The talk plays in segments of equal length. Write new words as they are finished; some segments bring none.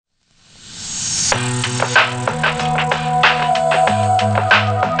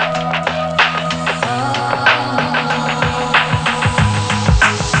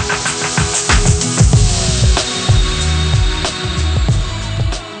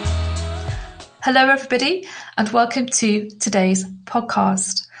Hello, everybody, and welcome to today's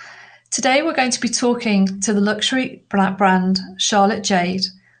podcast. Today, we're going to be talking to the luxury brand Charlotte Jade,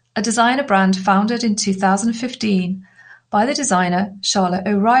 a designer brand founded in 2015 by the designer Charlotte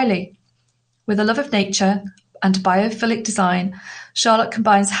O'Reilly. With a love of nature and biophilic design, Charlotte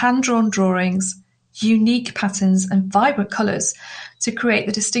combines hand-drawn drawings, unique patterns, and vibrant colours to create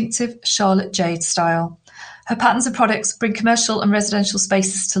the distinctive Charlotte Jade style. Her patterns and products bring commercial and residential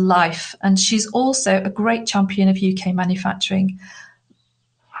spaces to life, and she's also a great champion of UK manufacturing.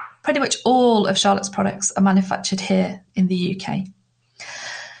 Pretty much all of Charlotte's products are manufactured here in the UK.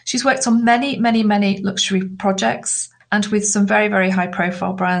 She's worked on many luxury projects and with some very, very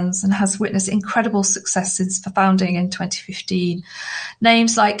high-profile brands, and has witnessed incredible success since founding in 2015.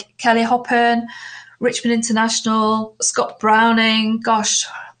 Names like Kelly Hoppen, Richmond International, Scott Browning,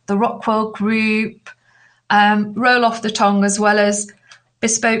 the Rockwell Group, roll off the tongue, as well as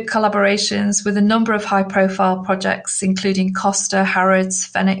bespoke collaborations with a number of high-profile projects, including Costa, Harrods,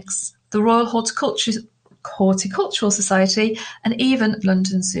 Phoenix, the Royal Horticultural Society, and even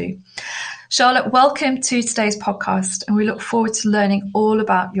London Zoo. Charlotte, welcome to today's podcast, and we look forward to learning all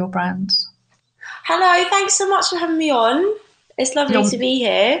about your brand. Hello, thanks so much for having me on. It's lovely to be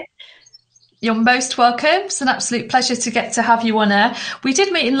here. You're most welcome. It's an absolute pleasure to get to have you on air. We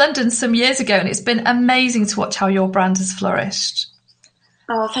did meet in London some years ago, and it's been amazing to watch how your brand has flourished.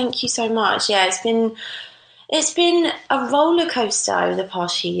 Oh, thank you so much. Yeah, it's been a roller coaster over the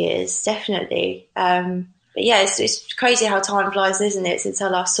past few years, definitely. But yeah, it's crazy how time flies, isn't it? Since I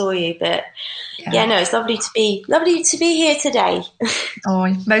last saw you, but it's lovely to be here today.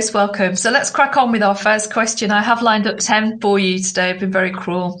 Oh, most welcome. So let's crack on with our first question. I have lined up 10 for you today. I've been very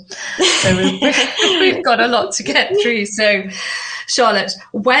cruel. So we've got a lot to get through. So Charlotte,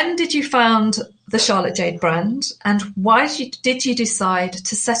 when did you found the Charlotte Jade brand, and why did you decide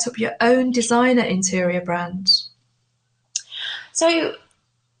to set up your own designer interior brand? So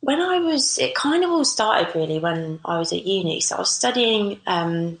it kind of all started really when I was at uni. So I was studying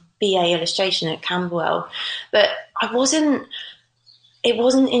BA illustration at Camberwell, but it wasn't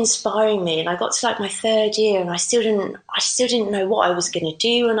inspiring me. And I got to like my third year, and I still didn't know what I was going to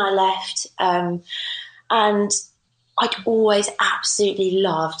do when I left. And I'd always absolutely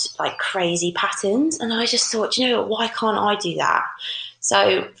loved like crazy patterns, and I just thought, you know what, why can't I do that?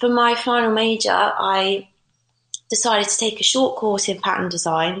 So for my final major, I decided to take a short course in pattern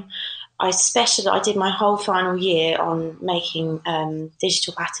design. I did my whole final year on making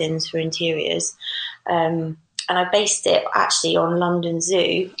digital patterns for interiors. And I based it actually on London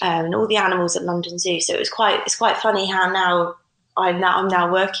Zoo and all the animals at London Zoo. So it's quite funny how I'm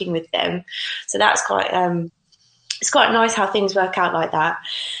now working with them. So that's it's quite nice how things work out like that.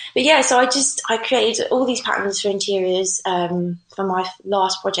 But yeah, so I created all these patterns for interiors for my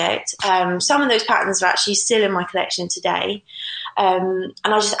last project. Some of those patterns are actually still in my collection today. And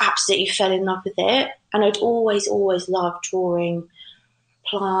I just absolutely fell in love with it. And I'd always loved drawing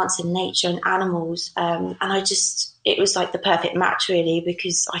plants and nature and animals. And it was like the perfect match really,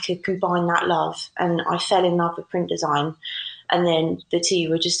 because I could combine that love, and I fell in love with print design. And then the two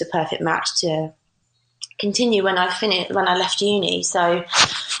were just a perfect match to continue when I left uni. So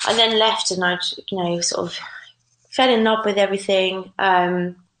I then left, and I sort of fell in love with everything.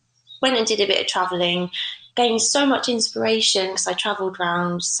 Went and did a bit of traveling, gained so much inspiration because I traveled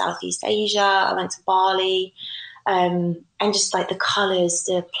around Southeast Asia. I went to Bali, and just like the colors,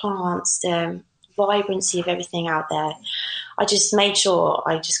 the plants, the vibrancy of everything out there. I just made sure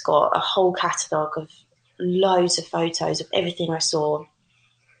I just got a whole catalogue of loads of photos of everything I saw.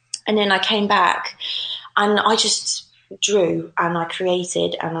 And then I came back, and I just drew, and I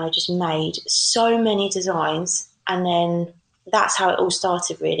created, and I just made so many designs. And then that's how it all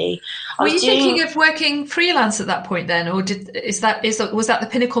started, really. Were you thinking of working freelance at that point then, or was that the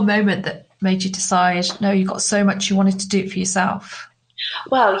pinnacle moment that made you decide, no, you got so much you wanted to do it for yourself?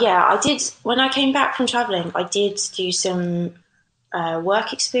 Well, yeah, I did. When I came back from traveling, I did do some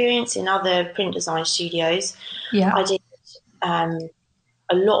work experience in other print design studios. Yeah, I did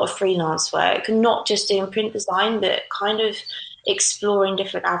a lot of freelance work, not just doing print design, but kind of exploring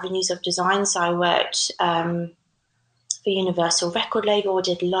different avenues of design. So I worked for Universal Record Label. I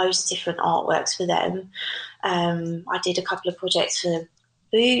did loads of different artworks for them. I did a couple of projects for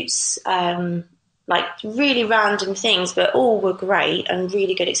Boots, like really random things, but all were great and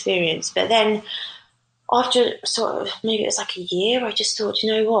really good experience. But then after sort of maybe it was like a year, I just thought,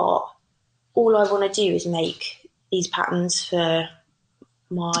 you know what, all I want to do is make these patterns for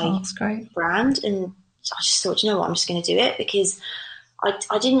my brand. And I just thought, you know what, I'm just going to do it, because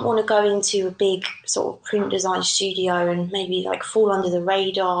I didn't want to go into a big sort of print design studio and maybe like fall under the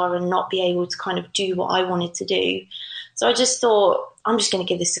radar and not be able to kind of do what I wanted to do. So I just thought, I'm just going to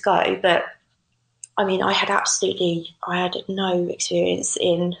give this a go. But I mean, I had no experience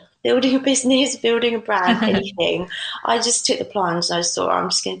in building a business, building a brand, anything. I just took the plunge and I just thought, I'm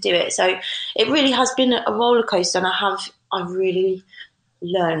just going to do it. So it really has been a roller coaster, and I've really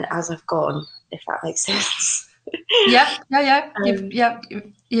learned as I've gone, if that makes sense. Yeah.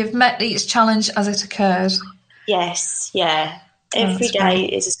 You've met each challenge as it occurred. Yes, yeah. Every day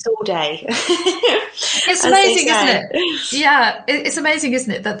is a school day. It's amazing, isn't it? Yeah, it's amazing,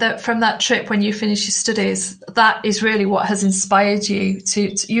 isn't it? That from that trip when you finished your studies, that is really what has inspired you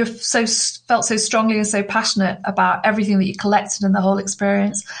to you've felt so strongly and so passionate about everything that you collected and the whole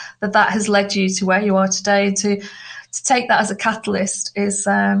experience, that has led you to where you are today. And to take that as a catalyst is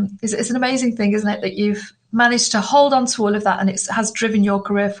an amazing thing, isn't it? That you've managed to hold on to all of that, and it has driven your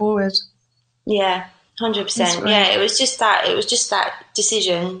career forward. Yeah. 100%. Yeah, it was just that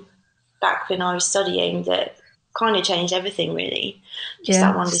decision back when I was studying that kind of changed everything, really. Just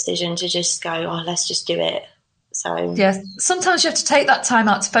that one decision to just go, oh, let's just do it. So yeah, sometimes you have to take that time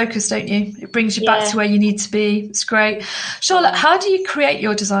out to focus, don't you? It brings you back to where you need to be. It's great. Charlotte, how do you create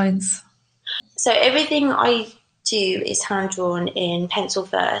your designs? So everything I do is hand drawn in pencil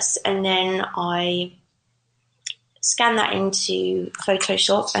first, and then I scan that into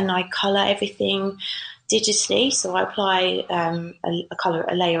Photoshop and I colour everything digitally. So I apply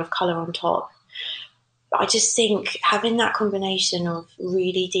a layer of colour on top. But I just think having that combination of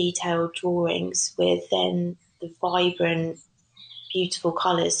really detailed drawings with then the vibrant, beautiful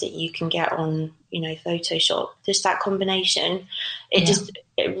colours that you can get on, Photoshop, just that combination,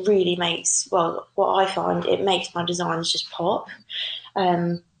 it really makes, well, what I find, it makes my designs just pop.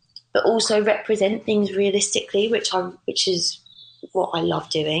 But also represent things realistically, which is what I love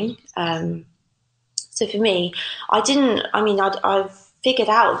doing. So for me, I figured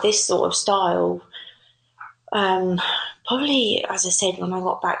out this sort of style probably, as I said, when I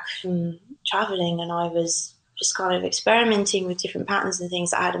got back from traveling, and I was just kind of experimenting with different patterns and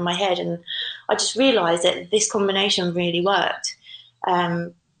things I had in my head, and I just realised that this combination really worked.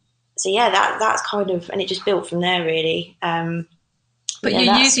 So yeah, that's kind of, and it just built from there, really. But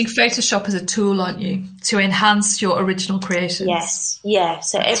you're using Photoshop as a tool, aren't you, to enhance your original creations? Yes, yeah.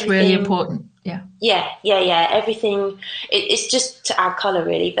 So that's really important. Yeah. Everything, it's just to add colour,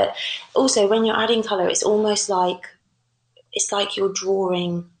 really. But also, when you're adding colour, it's almost like you're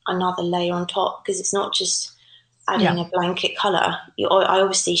drawing another layer on top, because it's not just adding a blanket colour. I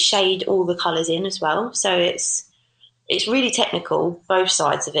obviously shade all the colours in as well, so it's really technical, both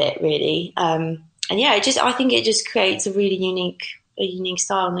sides of it, really. And yeah, I think it just creates a really unique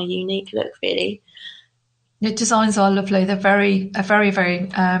style and a unique look, really. Your designs are lovely. They're very,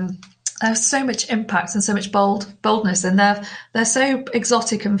 very. There's so much impact and so much boldness, and they're so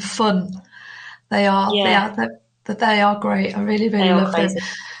exotic and fun. They are. Yeah. They are great. I really, really love them.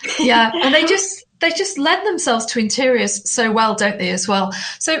 Yeah, and they just lend themselves to interiors so well, don't they, as well?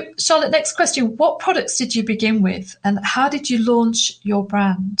 So, Charlotte, next question. What products did you begin with, and how did you launch your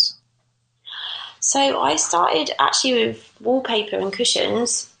brand? So I started actually with wallpaper and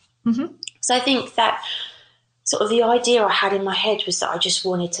cushions. Mm-hmm. So I think that sort of the idea I had in my head was that I just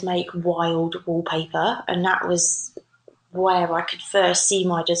wanted to make wild wallpaper, and that was where I could first see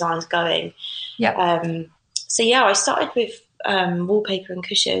my designs going. Yeah. So yeah, I started with wallpaper and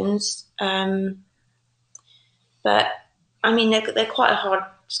cushions, but I mean they're quite a hard.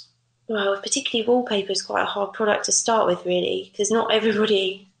 Well, particularly wallpaper is quite a hard product to start with, really, because it's not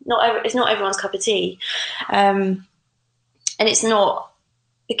everyone's cup of tea, and it's not,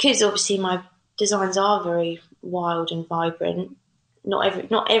 because obviously my designs are very wild and vibrant.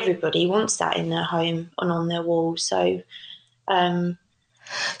 Not everybody wants that in their home and on their wall. So over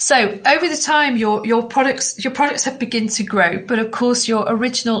the time, your products have begun to grow, but of course your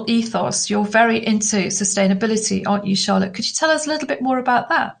original ethos, you're very into sustainability, aren't you, Charlotte? Could you tell us a little bit more about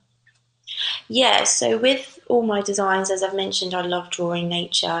that? Yeah, so with all my designs, as I've mentioned, I love drawing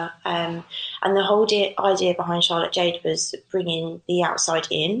nature, and the whole idea behind Charlotte Jade was bringing the outside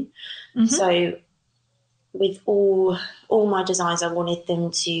in. Mm-hmm. So with all my designs, I wanted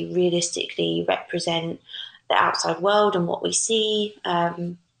them to realistically represent the outside world and what we see,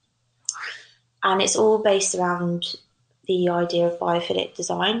 and it's all based around the idea of biophilic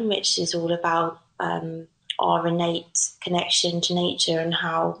design, which is all about our innate connection to nature and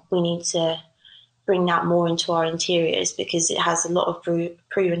how we need to bring that more into our interiors, because it has a lot of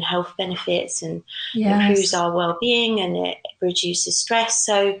proven health benefits and improves our well-being, and it reduces stress.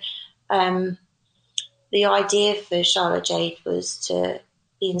 So the idea for Charlotte Jade was to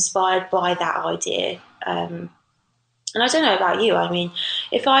be inspired by that idea. And I don't know about you. I mean,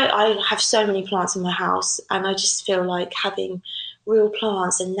 if I have so many plants in my house, and I just feel like having real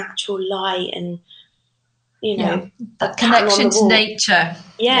plants and natural light, and that connection to nature.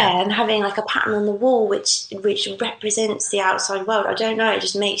 Yeah, and having like a pattern on the wall which represents the outside world. I don't know. It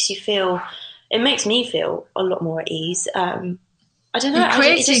just makes you feel. It makes me feel a lot more at ease. I don't know. You're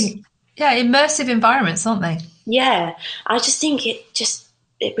creating immersive environments, aren't they? Yeah, I just think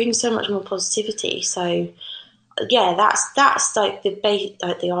it brings so much more positivity. So yeah, that's like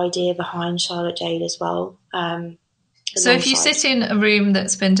the idea behind Charlotte Jade as well. So if you sit in a room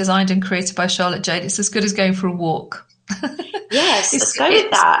that's been designed and created by Charlotte Jade, it's as good as going for a walk. Yes, let's go with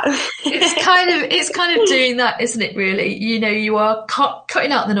that. it's kind of doing that, isn't it? Really, you are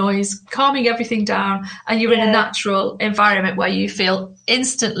cutting out the noise, calming everything down, and you're in a natural environment where you feel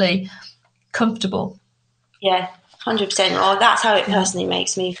instantly comfortable. Yeah, 100%. Oh, that's how it personally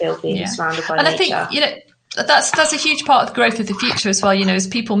makes me feel, being surrounded by nature. I think that's a huge part of the growth of the future as well. As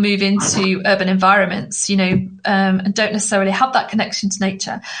people move into urban environments, and don't necessarily have that connection to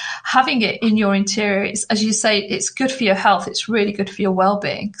nature, having it in your interior, is, as you say, it's good for your health. It's really good for your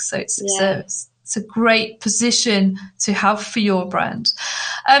well-being. So it's a great position to have for your brand.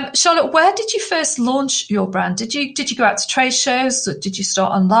 Charlotte, where did you first launch your brand? Did you go out to trade shows, or did you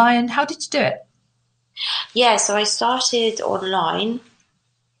start online? How did you do it? Yeah, so I started online.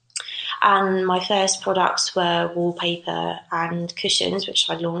 And my first products were wallpaper and cushions, which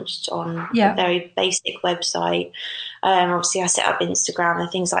I launched on a very basic website. Obviously, I set up Instagram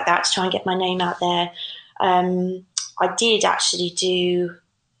and things like that to try and get my name out there. I did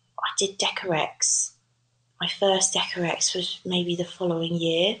Decorex. My first Decorex was maybe the following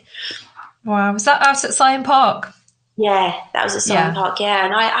year. Wow, was that out at Syon Park? Yeah, that was at Syon Park, yeah.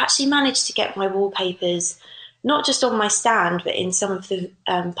 And I actually managed to get my wallpapers not just on my stand, but in some of the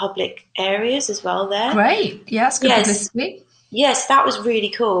public areas as well there. Great. Yes, good publicity. Yes, that was really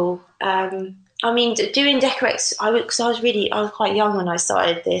cool. I mean, doing Decorex, I was quite young when I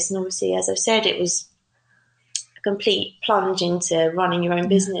started this. And obviously, as I've said, it was a complete plunge into running your own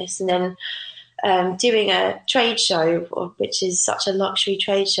business. And then doing a trade show, which is such a luxury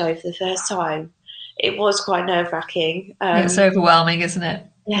trade show for the first time, it was quite nerve-wracking. It's overwhelming, isn't it?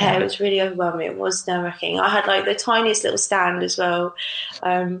 Yeah, it was really overwhelming. It was nerve-wracking. I had like the tiniest little stand as well.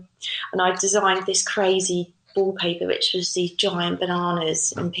 And I designed this crazy wallpaper, which was these giant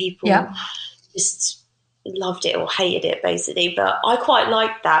bananas, and people just loved it or hated it, basically. But I quite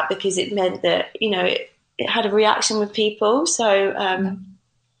liked that because it meant that, it had a reaction with people. So,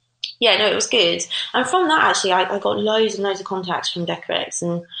 it was good. And from that, actually, I got loads and loads of contacts from Decorex,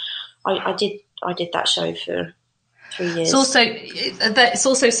 and I did that show for 3 years. It's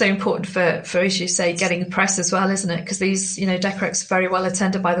also so important for, as you say, getting the press as well, isn't it? Because these, Decorex are very well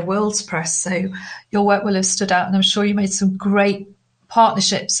attended by the world's press. So your work will have stood out, and I'm sure you made some great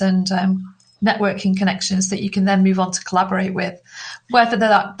partnerships and networking connections that you can then move on to collaborate with, whether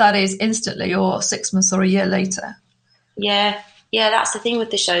that is instantly or 6 months or a year later. Yeah, that's the thing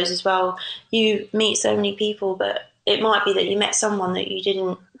with the shows as well. You meet so many people, but it might be that you met someone that you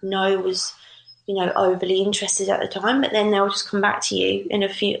didn't know was overly interested at the time, but then they'll just come back to you in a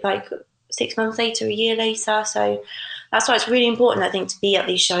few, like 6 months later, a year later. So that's why it's really important, I think, to be at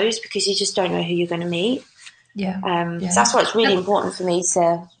these shows, because you just don't know who you're going to meet. So that's why it's really important for me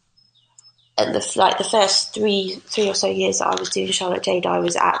to, at the first three or so years that I was doing Charlotte Jade, I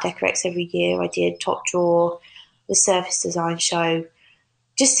was at Decorex every year. I did Top Drawer, the Surface Design Show,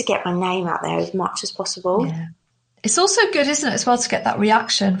 just to get my name out there as much as possible. Yeah. It's also good, isn't it, as well, to get that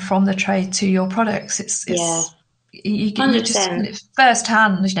reaction from the trade to your products. You just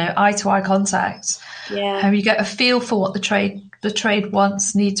first-hand, eye-to-eye contact. Yeah. You get a feel for what the trade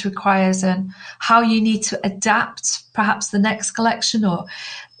wants, needs, requires, and how you need to adapt perhaps the next collection, or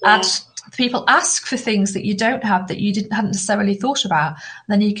add. People ask for things that you don't have, that you hadn't necessarily thought about.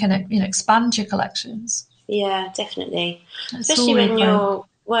 Then you can expand your collections. Yeah, definitely. Especially when you're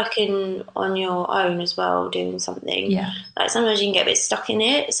working on your own as well, doing something. Yeah. Like sometimes you can get a bit stuck in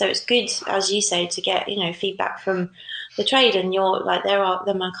it. So it's good, as you say, to get, feedback from the trade, and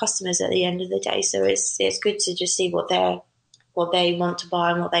they're my customers at the end of the day. So it's good to just see what they want to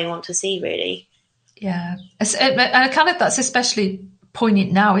buy and what they want to see, really. Yeah. And that's especially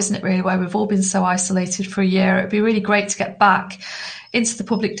poignant now, isn't it, really, where we've all been so isolated for a year. It'd be really great to get back into the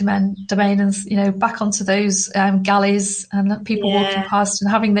public domain and back onto those galleys and people walking past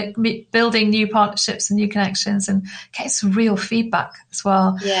and building new partnerships and new connections and getting some real feedback as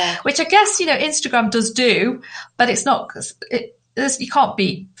well. Yeah, which I guess Instagram does do, but it's not. You can't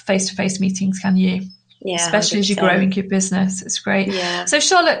beat face-to-face meetings, can you? Yeah, especially as you're 100%. growing your business. It's great. Yeah. So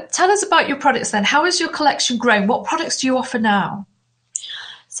Charlotte, tell us about your products then. How has your collection grown? What products do you offer now?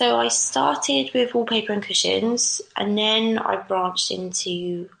 So I started with wallpaper and cushions, and then I branched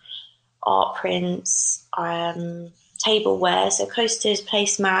into art prints, tableware, so coasters,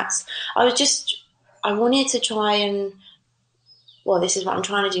 placemats. I wanted to try and, well, this is what I'm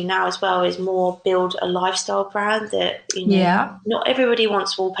trying to do now as well, is more build a lifestyle brand that, Yeah. not everybody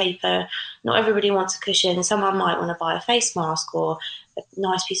wants wallpaper, not everybody wants a cushion. Someone might want to buy a face mask or a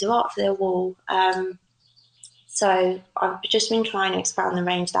nice piece of art for their wall. So I've just been trying to expand the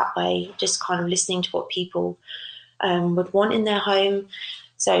range that way, just kind of listening to what people would want in their home.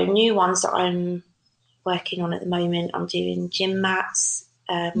 So new ones that I'm working on at the moment, I'm doing gym mats,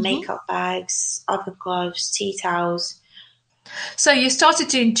 makeup bags, other gloves, tea towels. So you started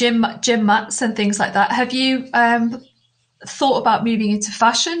doing gym mats and things like that. Have you thought about moving into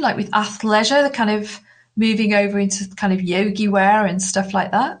fashion, like with athleisure, the kind of moving over into kind of yogi wear and stuff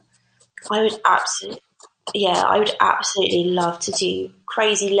like that? I would absolutely love to do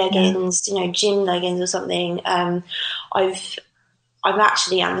crazy Yeah. leggings, gym leggings or something. I'm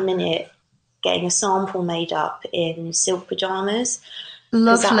actually at the minute getting a sample made up in silk pajamas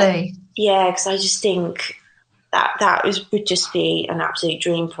because Lovely. because I just think that would just be an absolute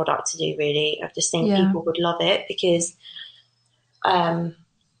dream product to do. Really, I just think Yeah. people would love it because obviously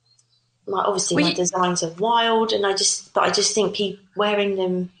Well, my designs are wild, and I just think people wearing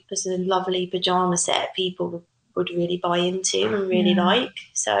them as a lovely pajama set, people would really buy into and really yeah. like.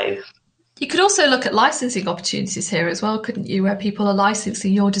 So You could also look at licensing opportunities here as well, couldn't you? Where people are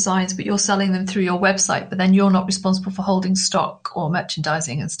licensing your designs, but you're selling them through your website, but then you're not responsible for holding stock or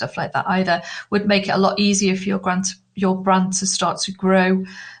merchandising and stuff like that either. Would make it a lot easier for your brand to start to grow,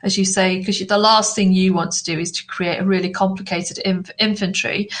 as you say, because the last thing you want to do is to create a really complicated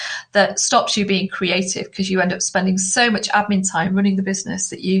inventory that stops you being creative, because you end up spending so much admin time running the business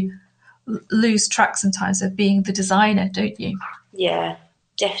that you lose track sometimes of being the designer, don't you? yeah,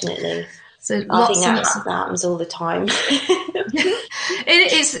 definitely. So I think lots and lots of that happens all the time.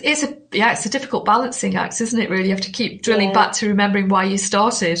 it's a difficult balancing act, isn't it? Really, you have to keep drilling Yeah, back to remembering why you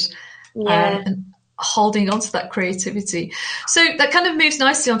started, yeah. and holding on to that creativity. So that kind of moves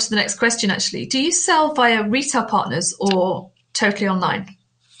nicely on to the next question. Actually, do you sell via retail partners or totally online?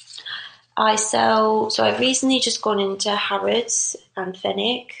 So I've recently just gone into Harrods and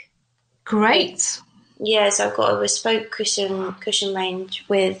Fenwick. Great. Yeah, so I've got a bespoke cushion range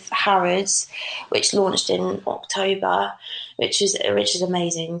with Harrods, which launched in October, which is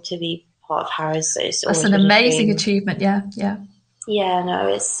amazing to be part of Harrods. It's That's always an been a amazing dream. achievement. Yeah, yeah. Yeah, no,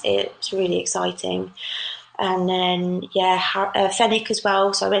 it's really exciting. And then Fenwick as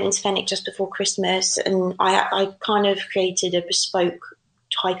well. So I went into Fenwick just before Christmas, and I kind of created a bespoke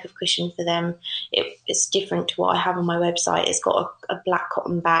type of cushion for them. It's different to what I have on my website. It's got a black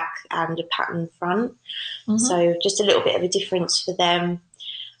cotton back and a pattern front, so just a little bit of a difference for them.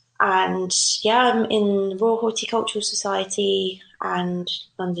 And I'm in Royal Horticultural Society and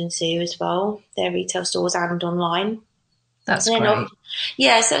London Zoo as well. Their retail stores and online. That's And then,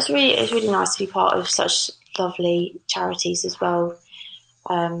 great. so it's really nice to be part of such lovely charities as well.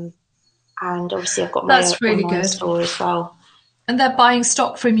 And obviously, I've got my That's really online good. store as well. And they're buying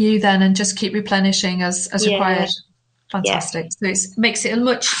stock from you then and just keep replenishing as Yeah, required. yeah, Fantastic. So it makes it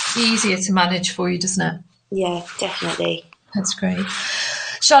much easier to manage for you, doesn't it? yeah, definitely. That's great.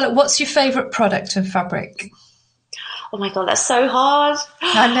 Charlotte, what's your favourite product and fabric? Oh my god, that's so hard.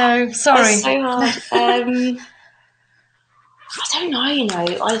 I know, That's sorry. so hard. I don't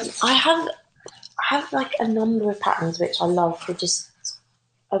know. I have like a number of patterns which I love for just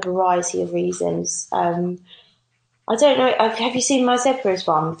a variety of reasons. I don't know. Have you seen my zebras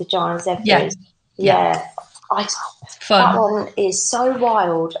one, the giant Yeah, zebras? yeah. Yeah, I, that Fun. one is so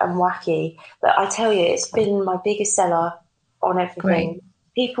wild and wacky. But I tell you, it's been my biggest seller on Great. everything.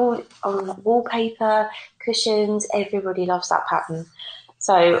 People on wallpaper, cushions, everybody loves that pattern.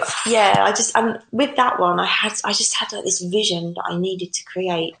 So and with that one, I just had like this vision that I needed to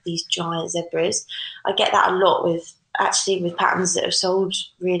create these giant zebras. I get that a lot with patterns that have sold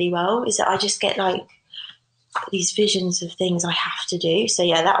really well. Is that I just get like these visions of things I have to do. So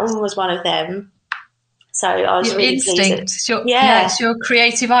that one was one of them. So I was Your really pleased. instinct. Yeah, It's your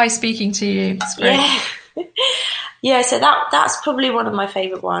creative eye speaking to you. It's great. yeah, yeah. So that's probably one of my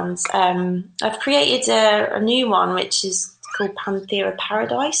favourite ones. I've created a new one which is called Panthera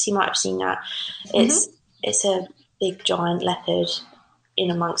Paradise. You might have seen that. It's Mm-hmm. it's a big giant leopard in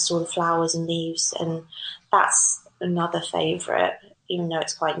amongst all the flowers and leaves, and that's another favourite. Even though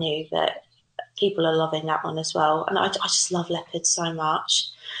it's quite new, but people are loving that one as well. And I just love leopards so much.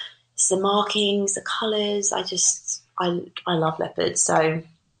 it's the markings, the colours. I love leopard. So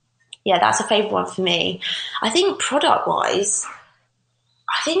yeah, that's a favourite one for me. I think product wise,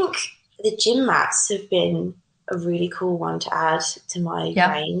 I think the gym mats have been a really cool one to add to my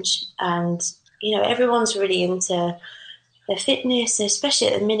range. And, everyone's really into their fitness, especially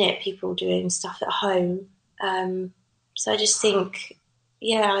at the minute, people doing stuff at home. So I just think,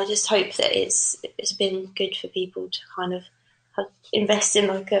 I just hope that it's been good for people to kind of invest in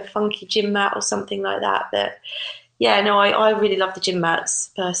like a funky gym mat or something like that. But I really love the gym mats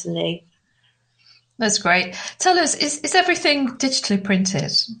personally. That's great. Tell us, is everything digitally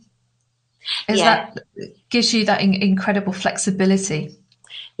printed? That gives you that incredible flexibility?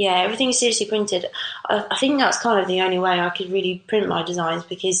 Yeah, everything's digitally printed. I think that's kind of the only way I could really print my designs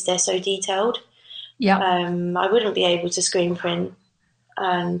because they're so detailed. Yeah. I wouldn't be able to screen print.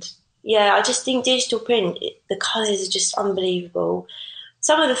 And I just think digital print, the colours are just unbelievable.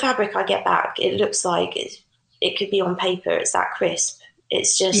 Some of the fabric I get back, it looks like it could be on paper. It's that crisp.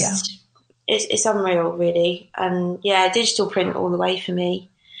 It's just, it's unreal, really. And digital print all the way for me.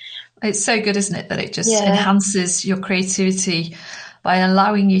 It's so good, isn't it, that it just enhances your creativity by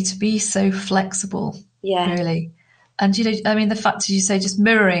allowing you to be so flexible, really. And, the fact, as you say, just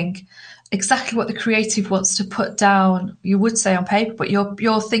mirroring exactly what the creative wants to put down, you would say on paper, but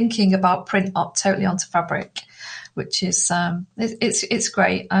you're thinking about print up totally onto fabric, which is, it's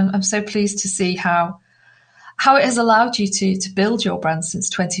great. I'm so pleased to see how it has allowed you to build your brand since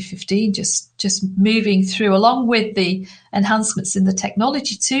 2015, just moving through along with the enhancements in the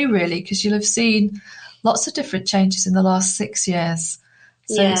technology too, really, because you'll have seen lots of different changes in the last 6 years.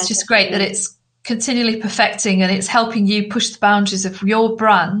 So it's just great that it's continually perfecting and it's helping you push the boundaries of your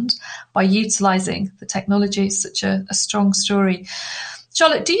brand by utilising the technology. It's such a strong story.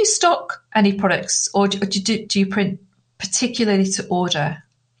 Charlotte, do you stock any products or do you print particularly to order?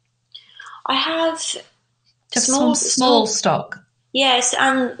 I have just small stock. Yes,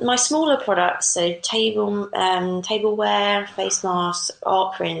 and my smaller products, so tableware, face masks,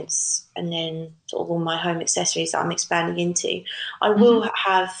 art prints, and then sort of all my home accessories that I'm expanding into. I will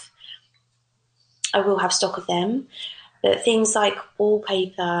have stock of them, but things like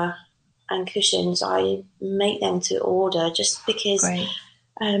wallpaper and cushions, I make them to order just because,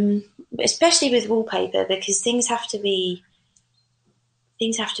 especially with wallpaper, because things have to be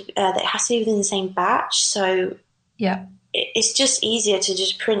that has to be within the same batch. So it's just easier to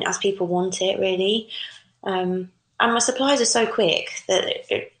just print as people want it, really. And my supplies are so quick that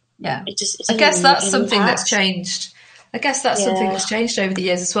it just. I guess that's something that's changed. I guess that's something that's changed over the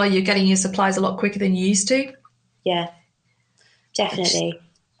years as well. You're getting your supplies a lot quicker than you used to. Yeah, definitely.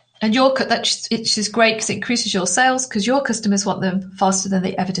 And it's just great because it increases your sales because your customers want them faster than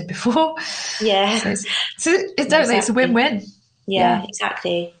they ever did before. Yeah. So it's a win-win. Yeah,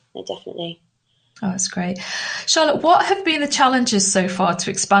 exactly. No, definitely. Oh, that's great. Charlotte, what have been the challenges so far to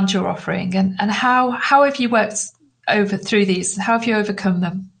expand your offering and how have you worked through these? How have you overcome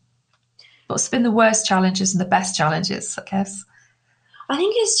them? What's been the worst challenges and the best challenges, I guess? I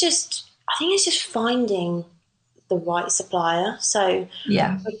think it's just finding the right supplier. So,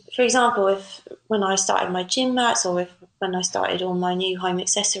 for example, when I started my gym mats or when I started all my new home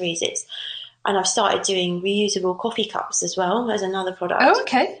accessories, and I've started doing reusable coffee cups as well as another product. Oh,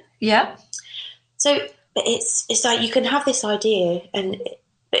 okay. Yeah. So, but it's like you can have this idea,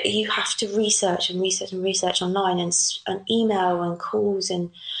 but you have to research online and email and calls and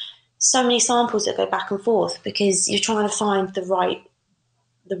so many samples that go back and forth because you're trying to find the right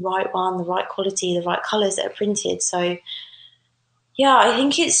one, the right quality, the right colours that are printed. So, I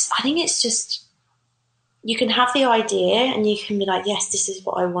think it's just you can have the idea and you can be like, yes, this is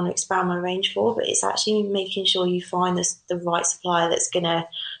what I want to expand my range for, but it's actually making sure you find the right supplier that's going to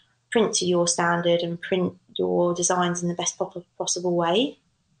print to your standard and print your designs in the best possible way.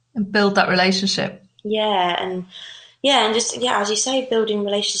 And build that relationship. And just, as you say, building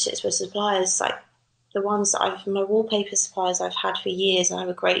relationships with suppliers, like the ones that my wallpaper suppliers I've had for years, and I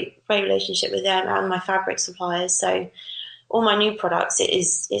have a great relationship with them and my fabric suppliers. So all my new products,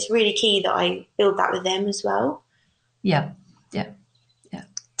 it's really key that I build that with them as well. Yeah.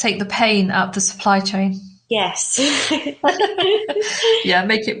 Take the pain out of the supply chain. Yes. Yeah,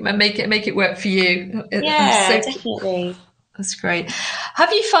 make it work for you. Definitely. That's great.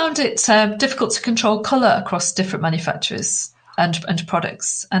 Have you found it difficult to control colour across different manufacturers and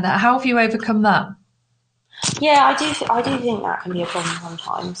products? And how have you overcome that? Yeah, I do think that can be a problem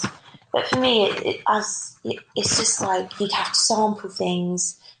sometimes. But for me, it's just like you'd have to sample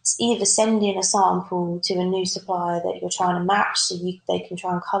things. It's either send in a sample to a new supplier that you're trying to match, so they can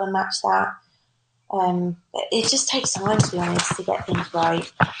try and colour match that. It just takes time, to be honest, to get things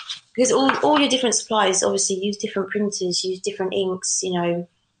right. Because all your different suppliers obviously use different printers, use different inks, you know.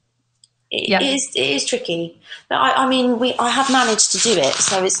 It is tricky. But I have managed to do it,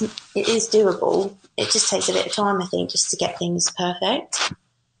 so it is doable. It just takes a bit of time, I think, just to get things perfect.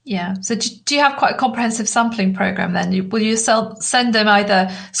 Yeah. So do you have quite a comprehensive sampling program then? Will you send them either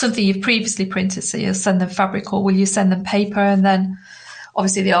something you've previously printed, so you'll send them fabric, or will you send them paper, and then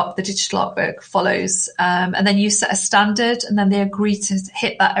obviously the digital artwork follows, and then you set a standard and then they agree to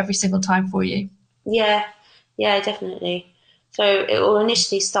hit that every single time for you? Yeah, definitely. So it will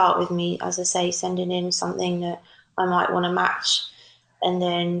initially start with me, as I say, sending in something that I might want to match, and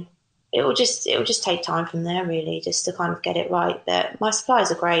then it will just take time from there, really, just to kind of get it right. But my suppliers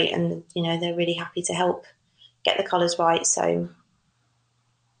are great, and you know, they're really happy to help get the colours right. So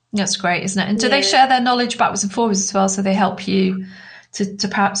that's great, isn't it? And do they share their knowledge backwards and forwards as well? So they help you to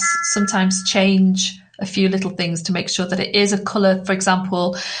perhaps sometimes change a few little things to make sure that it is a colour, for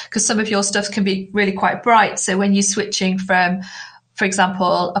example, because some of your stuff can be really quite bright. So when you're switching from, for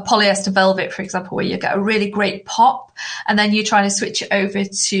example, a polyester velvet, for example, where you get a really great pop, and then you're trying to switch it over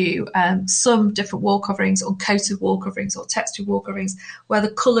to some different wall coverings or coated wall coverings or textured wall coverings where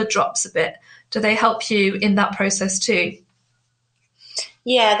the colour drops a bit. Do they help you in that process too?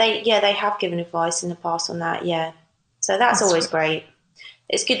 Yeah, they have given advice in the past on that. Yeah, so that's always great.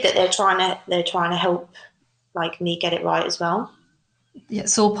 It's good that they're trying to help, like, me get it right as well. Yeah,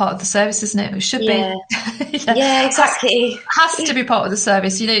 it's all part of the service, isn't it? It should be. Yeah, exactly. Has to be part of the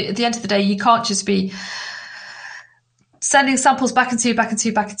service. You know, at the end of the day, you can't just be sending samples back and two.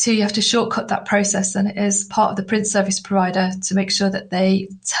 You have to shortcut that process, and it is part of the print service provider to make sure that they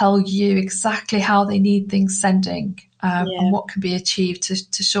tell you exactly how they need things sending, and what can be achieved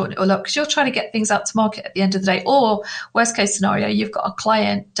to shorten it all up. Because you're trying to get things out to market at the end of the day. Or worst case scenario, you've got a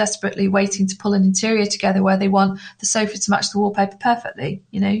client desperately waiting to pull an interior together where they want the sofa to match the wallpaper perfectly.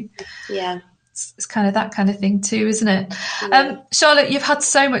 You know. Yeah. It's kind of that kind of thing too, isn't it? Yeah. Charlotte, you've had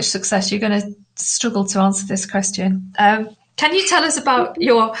so much success. You're going to struggle to answer this question. Can you tell us about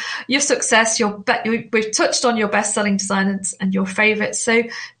your success? We've touched on your best-selling designs and your favourites. So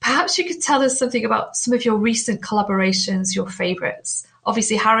perhaps you could tell us something about some of your recent collaborations, your favourites.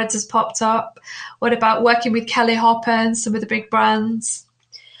 Obviously, Harrods has popped up. What about working with Kelly Hopper and some of the big brands?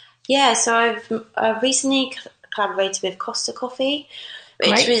 Yeah, so I've recently collaborated with Costa Coffee,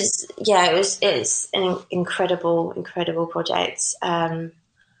 which it's an incredible project.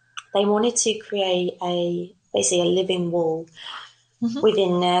 They wanted to create basically a living wall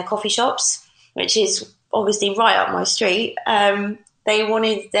within their coffee shops, which is obviously right up my street. They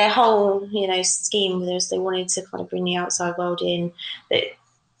wanted their whole, scheme was they wanted to kind of bring the outside world in, but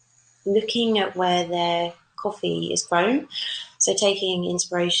looking at where their coffee is grown. So taking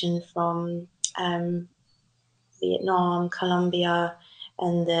inspiration from Vietnam, Colombia,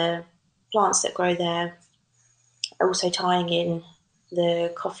 and the plants that grow there, also tying in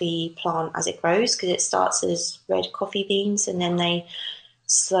the coffee plant as it grows, because it starts as red coffee beans and then they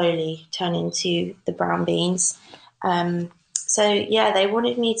slowly turn into the brown beans. They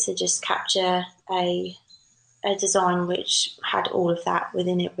wanted me to just capture a design which had all of that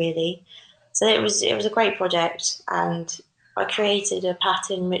within it, really. So it was a great project, and I created a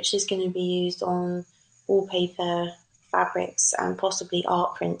pattern which is going to be used on wallpaper, fabrics, and possibly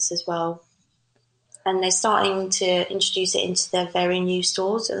art prints as well. And they're starting to introduce it into their very new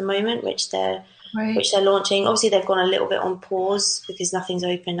stores at the moment, which they're launching. Obviously, they've gone a little bit on pause because nothing's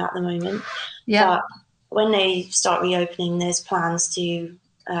open at the moment. Yeah. But when they start reopening, there's plans to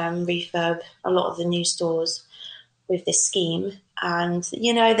refurb a lot of the new stores with this scheme. And,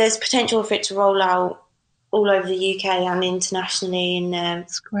 there's potential for it to roll out all over the UK and internationally. And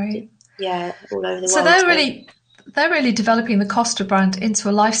that's great. Yeah, all over the world. So they're really developing the Costa brand into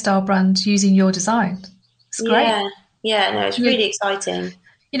a lifestyle brand using your design. It's great. Yeah, no, it's really exciting.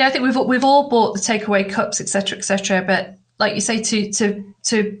 I think we've all bought the takeaway cups, etc., but like you say, to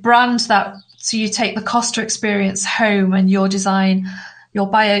brand that, so you take the Costa experience home and your design, your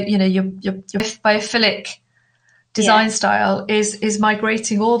biophilic design style is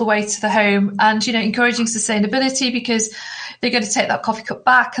migrating all the way to the home, and encouraging sustainability, because they're going to take that coffee cup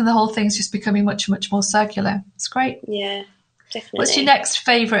back and the whole thing's just becoming much, much more circular. It's great. Yeah, definitely. What's your next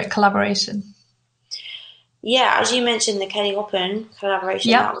favourite collaboration? Yeah, as you mentioned, the Kelly Hoppen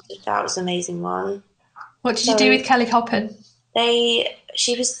collaboration, that was an amazing one. What did you do with Kelly Hoppen?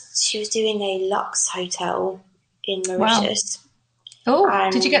 She was doing a luxe hotel in Mauritius. Wow.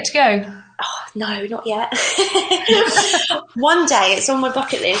 Oh, did you get to go? Oh, no, not yet. One day, it's on my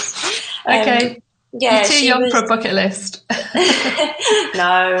bucket list. Okay. You're Yeah, too she young for was. a bucket list. No,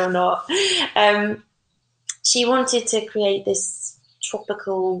 I'm not. She wanted to create this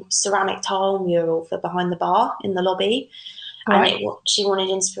tropical ceramic tile mural for behind the bar in the lobby, and Right. she wanted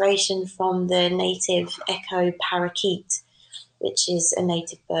inspiration from the native echo parakeet, which is a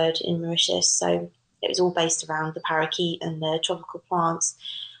native bird in Mauritius. So it was all based around the parakeet and the tropical plants.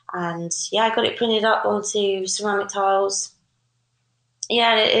 And yeah, I got it printed up onto ceramic tiles.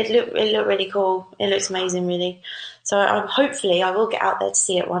 Yeah, it looked really cool. It looks amazing, really. So hopefully I will get out there to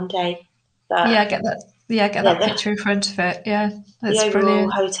see it one day. But Yeah, get that. Yeah, get yeah, that picture in front of it. Yeah, the that's overall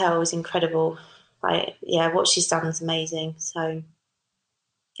brilliant. hotel is incredible. Like, yeah, what she's done is amazing. So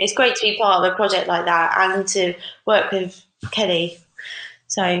it's great to be part of a project like that and to work with Kelly.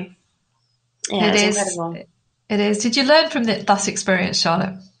 So yeah, It it's is. incredible. It is. Did you learn from that experience,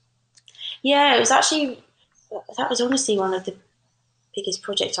 Charlotte? Yeah, it was actually that was honestly one of the biggest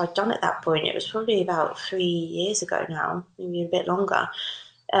projects I'd done at that point. It was probably about 3 years ago now, maybe a bit longer.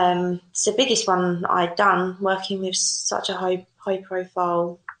 It's the biggest one I'd done, working with such a high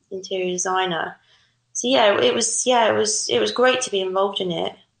profile interior designer. So yeah, it was great to be involved in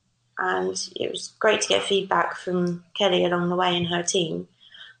it, and it was great to get feedback from Kelly along the way and her team.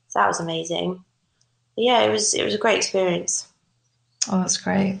 So that was amazing. But yeah, it was a great experience. Oh, that's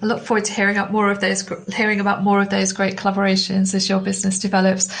great. I look forward to hearing about more of those great collaborations as your business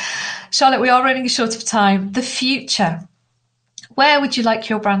develops. Charlotte, we are running short of time. The future. Where would you like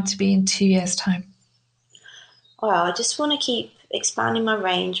your brand to be in 2 years' time? Well, I just want to keep expanding my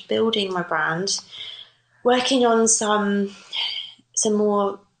range, building my brand, working on some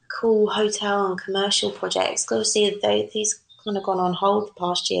more cool hotel and commercial projects. Obviously, these kind of gone on hold the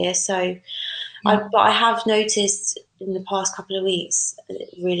past year, so Yeah. but I have noticed in the past couple of weeks it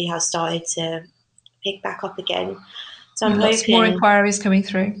really has started to pick back up again. So I'm Lots more hoping, inquiries coming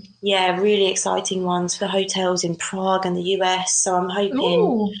through. yeah, really exciting ones for hotels in Prague and the US. So I'm hoping,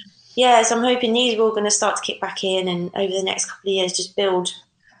 Oh, yeah, so I'm hoping these are all going to start to kick back in, and over the next couple of years, just build,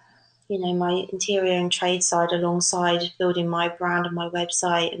 my interior and trade side alongside building my brand and my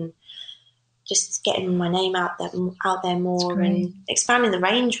website, and just getting my name out there it's more great. and expanding the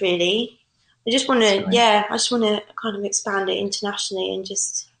range. Really, It's great. I just want to kind of expand it internationally and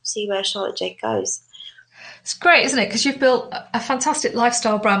just see where Charlotte Jake goes. It's great, isn't it? Because you've built a fantastic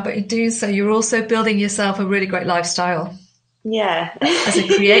lifestyle brand, but in doing so, you're also building yourself a really great lifestyle. Yeah, As a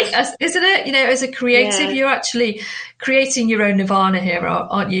isn't it? As a creative, yeah, you're actually creating your own nirvana here,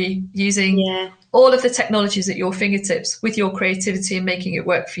 aren't you? Using yeah, all of the technologies at your fingertips with your creativity and making it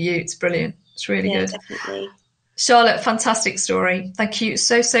work for you. It's brilliant. It's really yeah, good. definitely. Charlotte, fantastic story. Thank you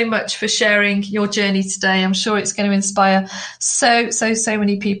so much for sharing your journey today. I'm sure it's going to inspire so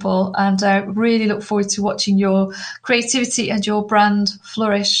many people, and really look forward to watching your creativity and your brand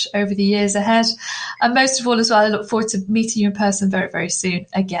flourish over the years ahead. And most of all, as well, I look forward to meeting you in person very soon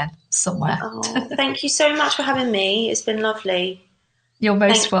again somewhere. Oh, thank you so much for having me. It's been lovely. You're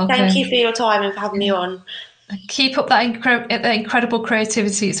most Thank you welcome. for your time and for having me on. Keep up that incredible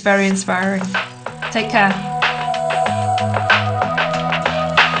creativity. It's very inspiring. Take care.